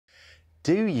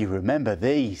Do you remember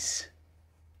these?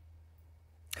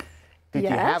 Did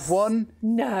Yes. you have one?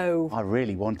 No. I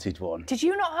really wanted one. Did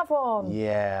you not have one?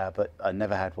 Yeah, but I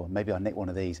never had one. Maybe I nicked one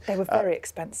of these. They were very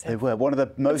expensive. They were one of the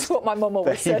most That's what my mum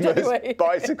always said famous anyway.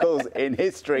 bicycles in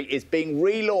history is being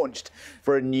relaunched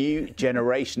for a new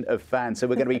generation of fans. So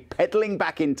we're going to be pedalling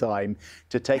back in time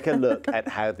to take a look at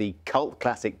how the cult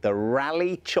classic, the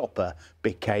Raleigh Chopper,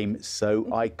 became so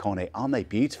iconic. Aren't they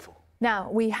beautiful? Now,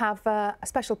 we have a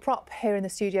special prop here in the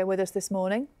studio with us this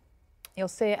morning. You'll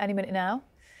see it any minute now.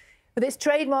 With its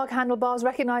trademark handlebars,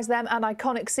 recognise them, and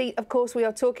iconic seat, of course, we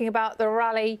are talking about the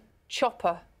Raleigh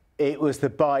Chopper. It was the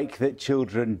bike that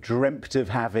children dreamt of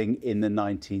having in the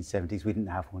 1970s. We didn't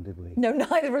have one, did we? No,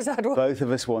 neither of us had one. Both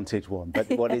of us wanted one, but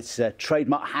what its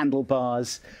trademark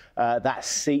handlebars, that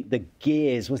seat, the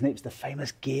gears, wasn't it? It was the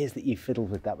famous gears that you fiddled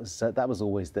with. That was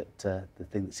always the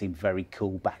thing that seemed very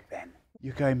cool back then.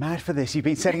 You're going mad for this. You've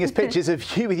been sending us pictures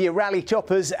of you with your Raleigh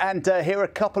Choppers, and here are a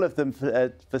couple of them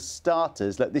for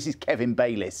starters. Look, this is Kevin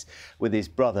Bayliss with his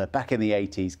brother back in the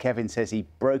 80s. Kevin says he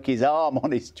broke his arm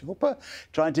on his chopper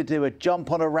trying to do a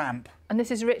jump on a ramp. And this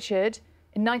is Richard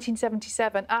in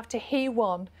 1977 after he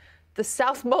won the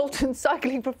South Molton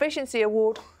Cycling Proficiency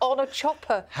Award on a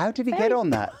chopper. How did he get on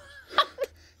that?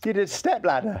 You did a step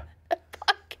ladder. The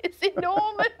bike is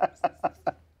enormous.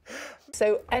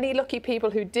 So any lucky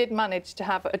people who did manage to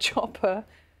have a chopper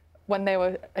when they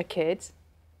were a kid,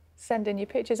 send in your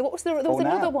pictures. What was there? There was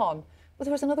another one. Well,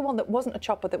 there was another one that wasn't a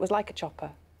chopper, that was like a chopper.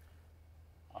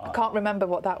 I can't remember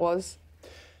what that was.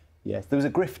 Yes, there was a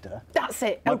grifter. That's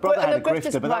it. My brother had a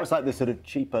grifter, but that was like the sort of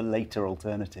cheaper, later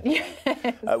alternative. Yes.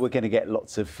 We're going to get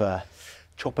lots of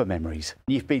chopper memories.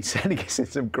 You've been sending us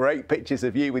some great pictures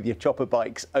of you with your chopper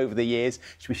bikes over the years.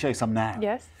 Should we show some now?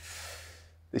 Yes.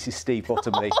 This is Steve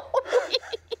Bottomley.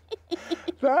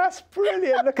 That's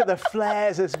brilliant. Look at the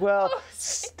flares as well.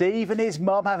 Steve and his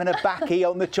mum having a backie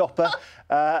on the chopper.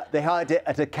 They hired it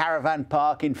at a caravan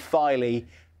park in Filey.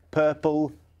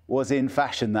 Purple was in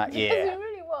fashion that year. Yes, it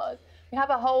really was. We have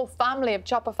a whole family of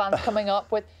chopper fans coming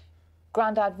up with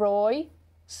Grandad Roy,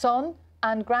 son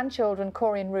and grandchildren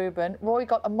Corey and Reuben. Roy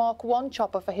got a Mark I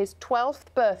chopper for his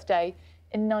 12th birthday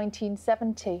in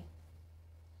 1970.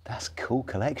 That's a cool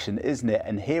collection, isn't it?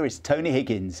 And here is Tony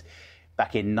Higgins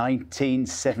back in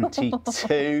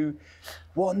 1972.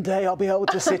 One day I'll be able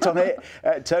to sit on it.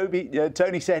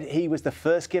 Tony said he was the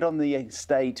first kid on the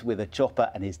estate with a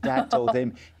chopper, and his dad told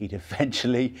him he'd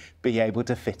eventually be able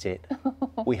to fit it.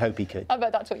 We hope he could. I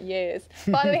bet that took years.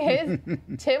 Finally, here's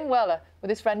Tim Weller with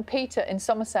his friend Peter in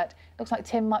Somerset. Looks like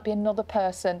Tim might be another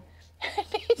person.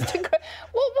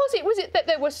 What was it? Was it that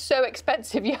they were so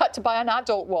expensive you had to buy an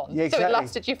adult one? Yeah, exactly. So it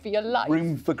lasted you for your life?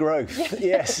 Room for growth.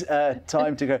 Yes,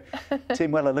 time to go. Tim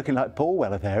Weller looking like Paul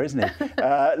Weller there, isn't he?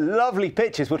 Lovely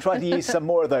pictures. We'll try to use some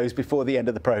more of those before the end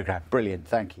of the programme. Brilliant,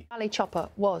 thank you. Raleigh Chopper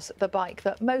was the bike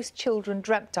that most children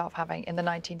dreamt of having in the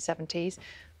 1970s,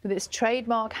 with its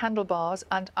trademark handlebars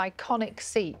and iconic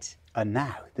seat. And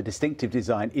now the distinctive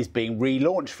design is being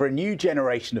relaunched for a new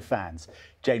generation of fans.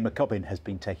 Jane McCubbin has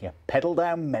been taking a pedal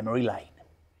down memory lane.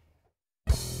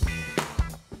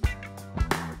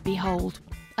 Behold,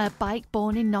 a bike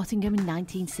born in Nottingham in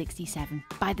 1967.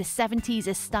 By the 70s,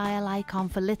 a style icon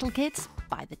for little kids.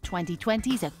 By the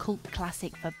 2020s, a cult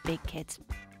classic for big kids.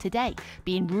 Today,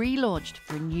 being relaunched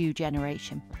for a new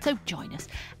generation. So join us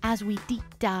as we deep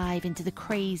dive into the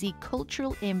crazy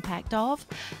cultural impact of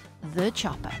the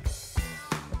chopper.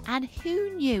 And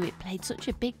who knew it played such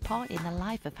a big part in the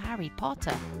life of Harry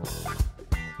Potter?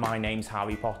 My name's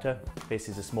Harry Potter. This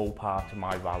is a small part of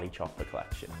my Raleigh Chopper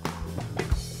collection.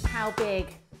 How big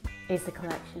is the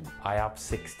collection? I have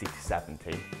 60 to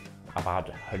 70. I've had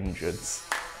hundreds.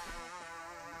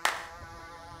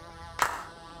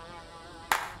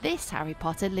 This Harry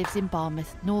Potter lives in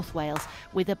Barmouth, North Wales,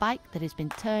 with a bike that has been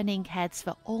turning heads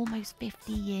for almost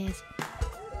 50 years.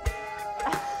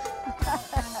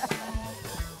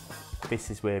 This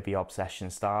is where the obsession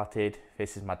started.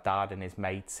 This is my dad and his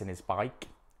mates and his bike.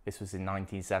 This was in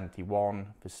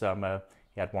 1971, the summer.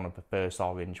 He had one of the first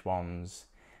orange ones.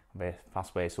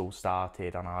 That's where it's all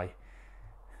started, and I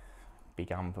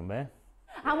began from there.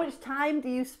 How much time do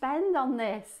you spend on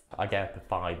this? I get up at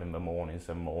 5 in the morning,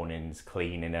 some mornings,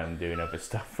 cleaning them, doing other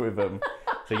stuff with them.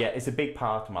 So yeah, it's a big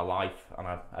part of my life, and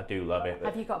I do love it.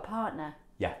 Have you got a partner?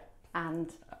 Yeah.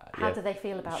 And how do they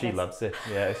feel about this? She loves it,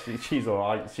 yeah. She's all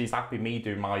right. She's happy me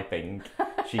do my thing.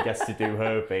 She gets to do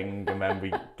her thing, and then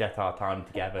we get our time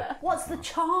together. What's the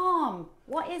charm?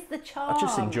 What is the charm? I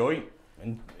just enjoy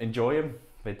them.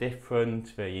 They're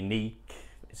different, they're unique.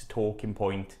 It's a talking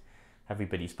point.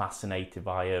 Everybody's fascinated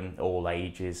by them, all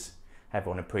ages.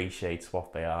 Everyone appreciates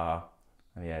what they are.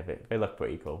 And yeah, they look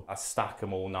pretty cool. I stack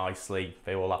them all nicely.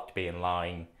 They all have to be in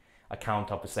line. I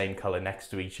count up the same colour next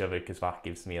to each other because that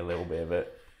gives me a little bit of a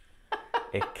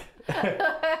ick.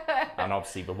 And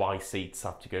obviously the Y seats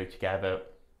have to go together.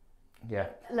 Yeah.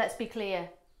 Let's be clear.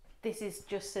 This is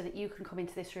just so that you can come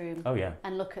into this room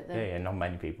and look at them. Yeah, not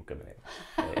many people coming in.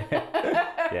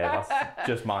 Yeah, that's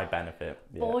just my benefit.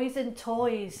 Yeah. Boys and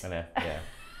toys.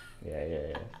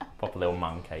 Yeah. Pop a little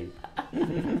man cave.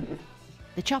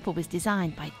 The chopper was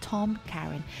designed by Tom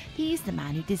Carron. He's the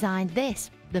man who designed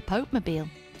this, the Popemobile,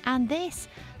 and this,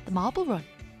 the Marble Run.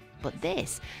 But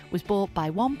this was bought by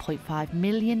 1.5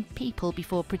 million people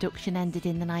before production ended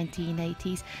in the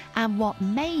 1980s, and what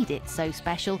made it so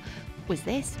special was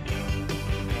this.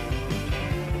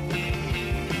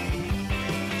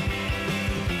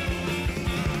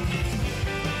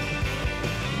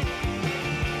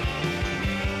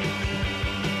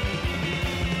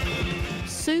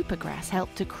 Supergrass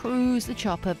helped to cruise the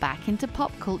chopper back into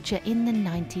pop culture in the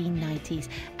 1990s,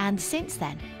 and since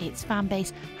then its fan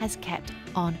base has kept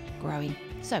on growing.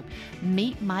 So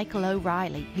meet Michael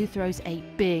O'Reilly, who throws a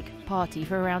big party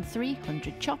for around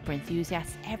 300 chopper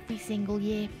enthusiasts every single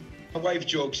year. My wife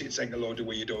jokes she'd sing a load of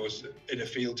weirdos in a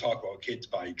field talk about kids'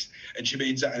 bikes, and she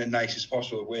means that in the nicest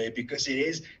possible way, because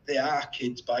they are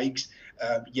kids' bikes,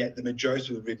 yet the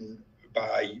majority were ridden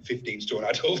by 15-stone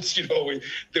adults. You know,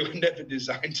 they were never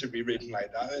designed to be ridden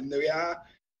like that, and they are.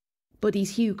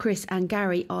 Buddies Hugh, Chris and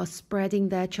Gary are spreading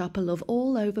their chopper love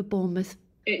all over Bournemouth.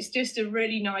 It's just a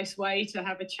really nice way to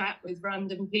have a chat with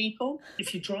random people.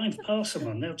 If you drive past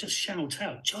someone, they'll just shout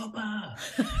out, "Chopper!"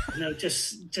 And they'll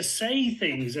just say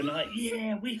things and like,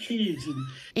 "Yeah, wicked." And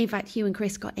in fact, Hugh and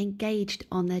Chris got engaged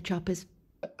on their choppers.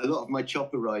 A lot of my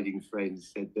chopper riding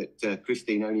friends said that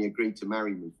Christine only agreed to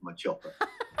marry me for my chopper.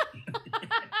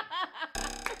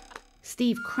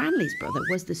 Steve Cranley's brother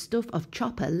was the stuff of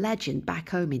chopper legend back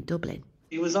home in Dublin.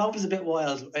 He was always a bit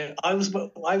wild. I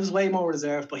was way more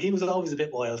reserved, but he was always a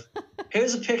bit wild.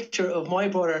 Here's a picture of my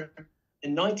brother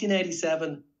in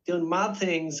 1987 doing mad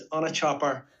things on a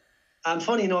chopper. And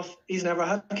funny enough, he's never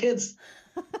had kids.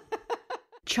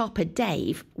 Chopper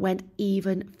Dave went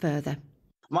even further.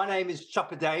 My name is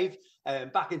Chopper Dave.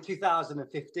 Back in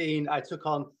 2015, I took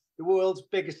on the world's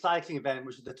biggest cycling event,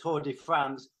 which is the Tour de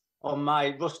France, on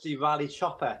my rusty Raleigh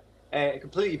Chopper. A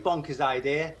completely bonkers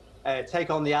idea. Take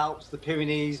on the Alps, the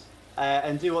Pyrenees,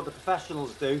 and do what the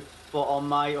professionals do, but on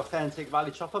my authentic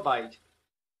Raleigh Chopper bike.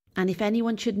 And if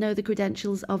anyone should know the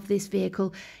credentials of this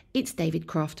vehicle, it's David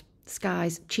Croft,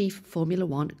 Sky's chief Formula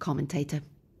One commentator.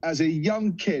 As a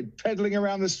young kid pedalling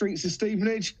around the streets of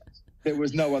Stevenage, there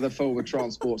was no other form of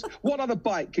transport. What other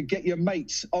bike could get your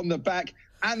mates on the back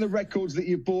and the records that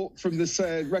you bought from this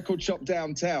record shop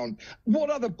downtown?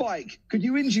 What other bike could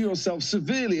you injure yourself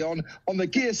severely on the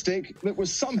gear stick that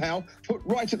was somehow put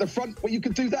right at the front where you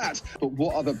could do that? But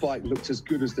what other bike looked as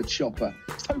good as the Chopper?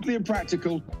 It's totally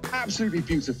impractical, absolutely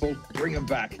beautiful. Bring them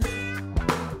back.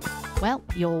 Well,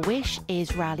 your wish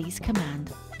is Raleigh's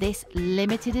command. This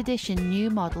limited edition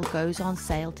new model goes on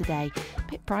sale today.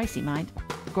 Bit pricey, mind.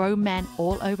 Grown men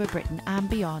all over Britain and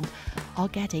beyond are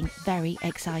getting very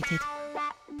excited.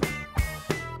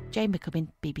 Jane McCubbin,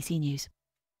 BBC News.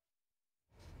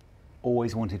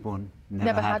 Always wanted one,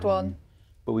 never had one.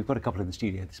 But we've got a couple in the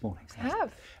studio this morning. So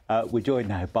have. We're joined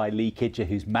now by Lee Kidger,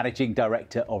 who's Managing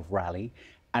Director of Raleigh,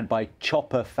 and by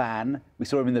Chopper fan, we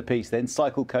saw him in the piece then,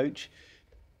 cycle coach,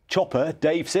 Chopper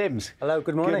Dave Sims. Hello,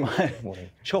 good morning. Good morning.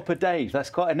 Chopper Dave, that's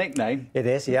quite a nickname. It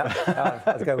is, yeah.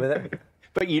 I'll go with it.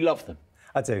 But you love them.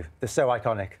 I do. They're so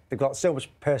iconic. They've got so much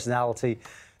personality.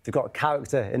 They've got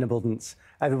character in abundance.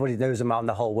 Everybody knows them out in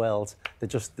the whole world. They're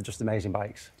just amazing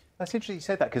bikes. That's interesting you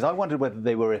said that, because I wondered whether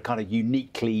they were a kind of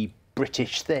uniquely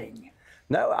British thing.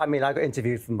 No, I mean, I got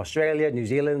interviewed from Australia, New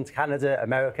Zealand, Canada,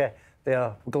 America. They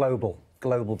are global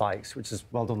bikes, which is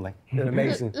well done, Lee. They're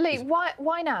amazing. Lee,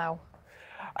 why now?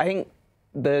 I think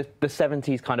the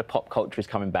 70s kind of pop culture is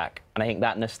coming back, and I think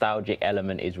that nostalgic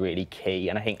element is really key.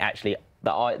 And I think actually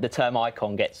the term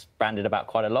icon gets branded about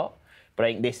quite a lot, but I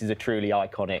think this is a truly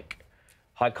iconic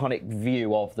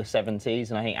view of the 70s.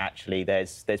 And I think actually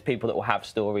there's people that will have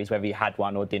stories whether you had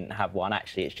one or didn't have one.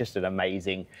 Actually, it's just an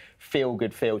amazing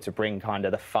feel-good feel to bring kind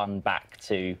of the fun back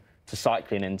to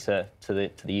cycling and to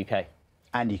the UK.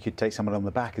 And you could take someone on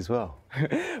the back as well.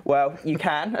 Well, you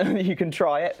can. You can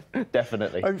try it,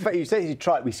 definitely. In fact, you say you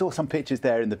try it. We saw some pictures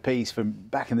there in the piece from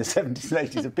back in the 70s and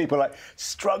 80s of people like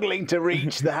struggling to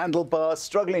reach the handlebars,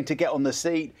 struggling to get on the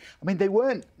seat. I mean, they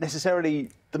weren't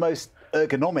necessarily the most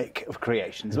ergonomic of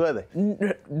creations, were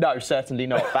they? No, certainly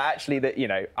not. But actually,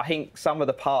 I think some of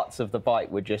the parts of the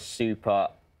bike were just super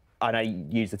I know you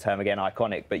use the term again,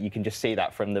 iconic, but you can just see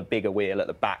that from the bigger wheel at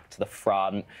the back to the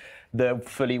front, the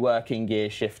fully working gear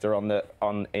shifter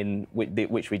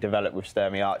which we developed with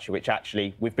Sturmey Archer, which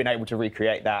actually we've been able to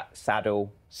recreate that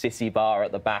saddle sissy bar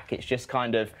at the back. It's just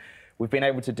kind of, we've been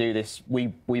able to do this, we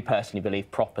personally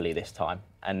believe, properly this time.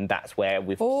 And that's where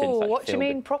we've since what do you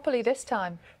mean properly this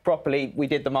time? Properly, we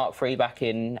did the Mark III back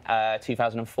in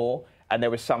 2004, and there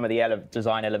were some of the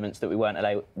design elements that we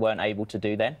weren't able to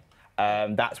do then.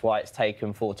 That's why it's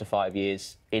taken 4 to 5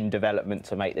 years in development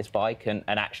to make this bike, and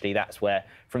actually that's where,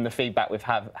 from the feedback we've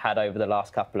had over the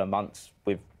last couple of months,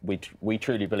 we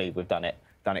truly believe we've done it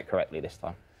correctly this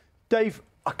time. Dave,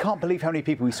 I can't believe how many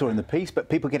people we saw in the piece, but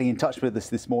people getting in touch with us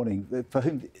this morning for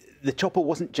whom the Chopper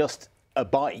wasn't just a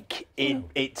bike.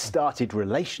 It started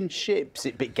relationships,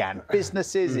 it began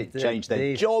businesses, it changed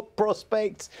their job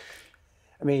prospects.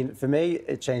 I mean, for me,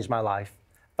 it changed my life.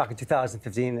 Back in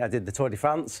 2015, I did the Tour de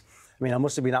France. I mean, I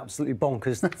must have been absolutely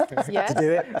bonkers to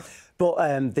do it. But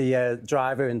the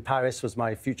driver in Paris was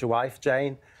my future wife,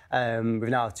 Jane. We've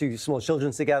now 2 small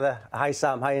children together. Hi,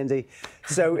 Sam. Hi, Indy.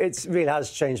 So it really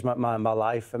has changed my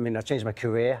life. I mean, I've changed my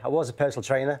career. I was a personal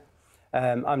trainer.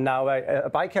 I'm now a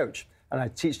bike coach, and I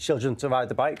teach children to ride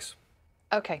the bikes.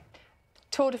 OK.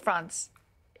 Tour de France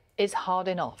is hard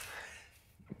enough.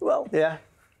 Well, yeah.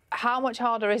 How much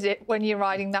harder is it when you're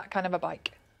riding that kind of a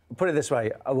bike? Put it this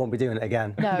way, I won't be doing it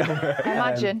again. No,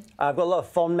 imagine. I've got a lot of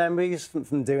fond memories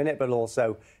from doing it, but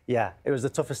also, yeah, it was the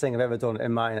toughest thing I've ever done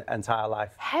in my entire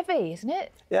life. Heavy, isn't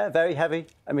it? Yeah, very heavy.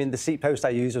 I mean, the seat post I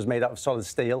used was made out of solid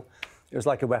steel. It was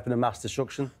like a weapon of mass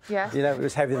destruction. Yeah. You know, it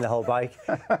was heavier than the whole bike.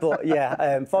 But,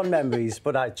 yeah, fond memories,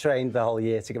 but I trained the whole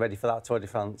year to get ready for that Tour de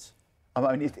France.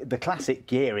 I mean, the classic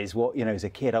gear is what, you know, as a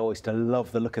kid, I always used to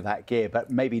love the look of that gear, but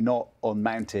maybe not on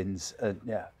mountains.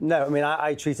 Yeah. No, I mean,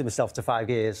 I treated myself to 5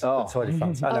 gears for Tour de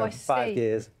France. I know, 5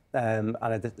 gears. And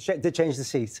I did change the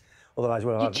seat. Otherwise,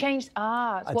 you changed.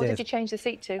 What did you change the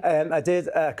seat to? I did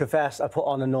confess. I put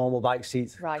on a normal bike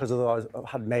seat because otherwise I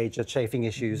had major chafing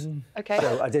issues. Okay.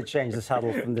 So I did change the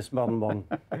saddle from this modern one.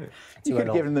 You could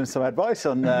have given them some advice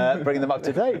on bringing them up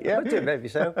to date. Yeah, I did, maybe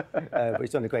so. But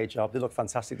he's done a great job. They look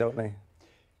fantastic, don't they?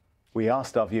 We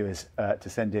asked our viewers to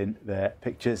send in their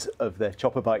pictures of their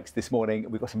chopper bikes this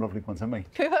morning. We've got some lovely ones, haven't we?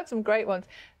 We've had some great ones.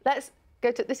 Let's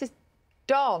go to. This is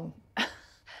Don.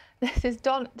 This is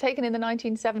Don, taken in the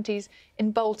 1970s in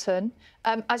Bolton.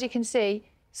 As you can see,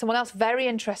 someone else very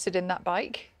interested in that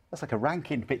bike. That's like a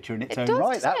ranking picture in its own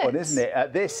right, that one, isn't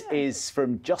it? This is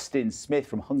from Justin Smith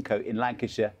from Huncote in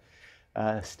Lancashire.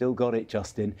 Still got it,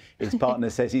 Justin. His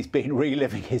partner says he's been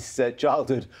reliving his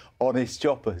childhood on his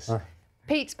choppers.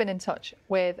 Pete's been in touch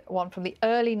with one from the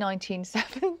early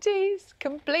 1970s,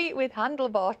 complete with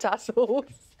handlebar tassels.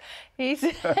 He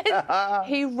says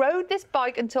he rode this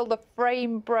bike until the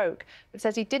frame broke, but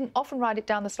says he didn't often ride it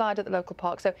down the slide at the local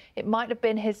park. So it might have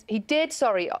been his. He did,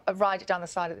 ride it down the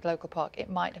slide at the local park.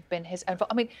 It might have been his own fault.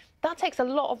 I mean, that takes a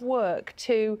lot of work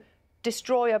to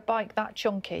destroy a bike that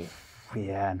chunky.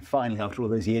 Yeah, and finally, after all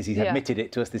those years, he's admitted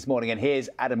it to us this morning. And here's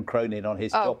Adam Cronin on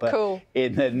his chopper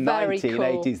in the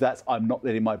 1980s. Cool. That's I'm not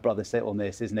letting my brother sit on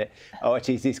this, isn't it? Oh,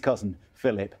 actually, it's his cousin,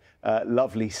 Philip.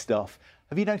 Lovely stuff.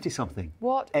 Have you noticed something?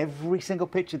 What? Every single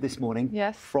picture this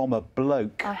morning from a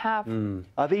bloke. I have.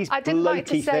 Are these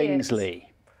blokey things, Lee?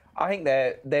 I think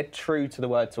they're true to the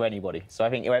word to anybody. So I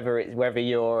think whether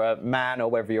you're a man or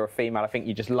whether you're a female, I think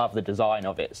you just love the design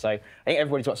of it. So I think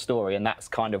everybody's got a story, and that's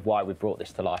kind of why we brought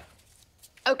this to life.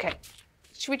 OK.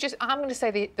 Should we just... I'm going to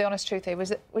say the honest truth here,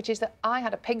 which is that I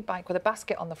had a pink bike with a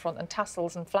basket on the front and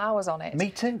tassels and flowers on it. Me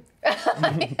too.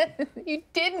 You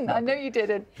didn't. No. I know you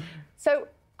didn't. So...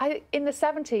 in the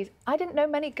 70s, I didn't know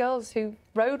many girls who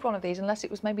rode one of these unless it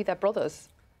was maybe their brothers.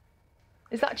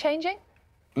 Is that changing?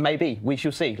 Maybe. We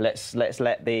shall see. Let's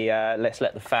let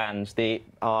the fans,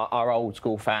 our old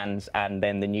school fans, and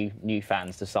then the new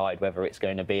fans decide whether it's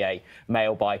going to be a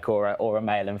male bike or a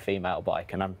male and female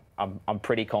bike. And I'm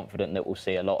pretty confident that we'll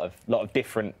see a lot of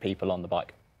different people on the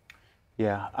bike.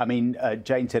 Yeah. I mean,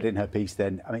 Jane said in her piece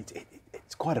then. I mean.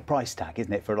 It's quite a price tag,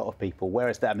 isn't it, for a lot of people?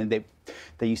 Whereas I mean,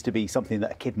 they used to be something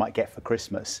that a kid might get for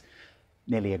Christmas,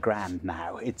 nearly £1,000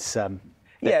 now. It's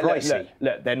pricey.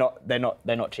 Look,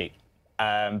 they're not cheap.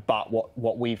 But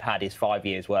what we've had is 5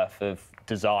 years worth of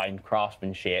design,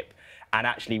 craftsmanship, and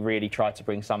actually really tried to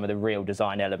bring some of the real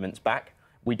design elements back.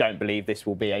 We don't believe this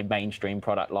will be a mainstream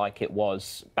product like it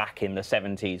was back in the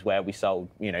 70s, where we sold,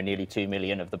 nearly 2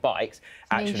 million of the bikes.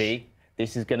 Actually,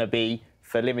 this is going to be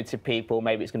for limited people.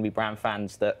 Maybe it's going to be brand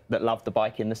fans that loved the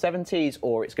bike in the 70s,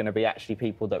 or it's going to be actually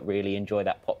people that really enjoy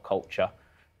that pop culture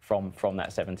from that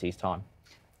 70s time.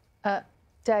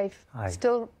 Dave, Hi.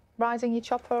 still riding your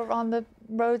chopper on the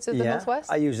roads of the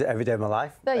Northwest? I use it every day of my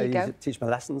life. There you I go. use it to teach my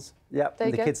lessons. Yeah,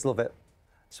 and the kids love it,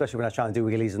 especially when I try and do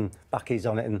wheelies and backies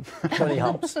on it and bunny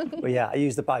hops. But yeah, I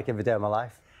use the bike every day of my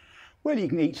life. Well, you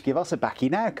can each give us a backie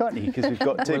now, can't you? Because we've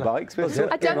got two bikes.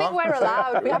 I don't think we're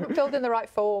allowed. We haven't filled in the right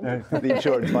form. No, the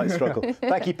insurance might struggle.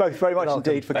 Thank you both very much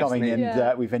indeed for coming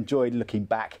in. We've enjoyed looking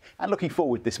back and looking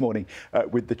forward this morning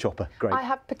with the chopper. Great. I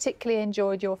have particularly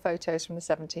enjoyed your photos from the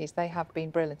 70s. They have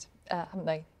been brilliant, haven't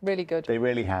they? Really good. They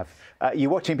really have. You're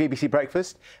watching BBC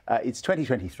Breakfast. It's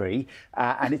 2023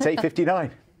 and it's 8:59.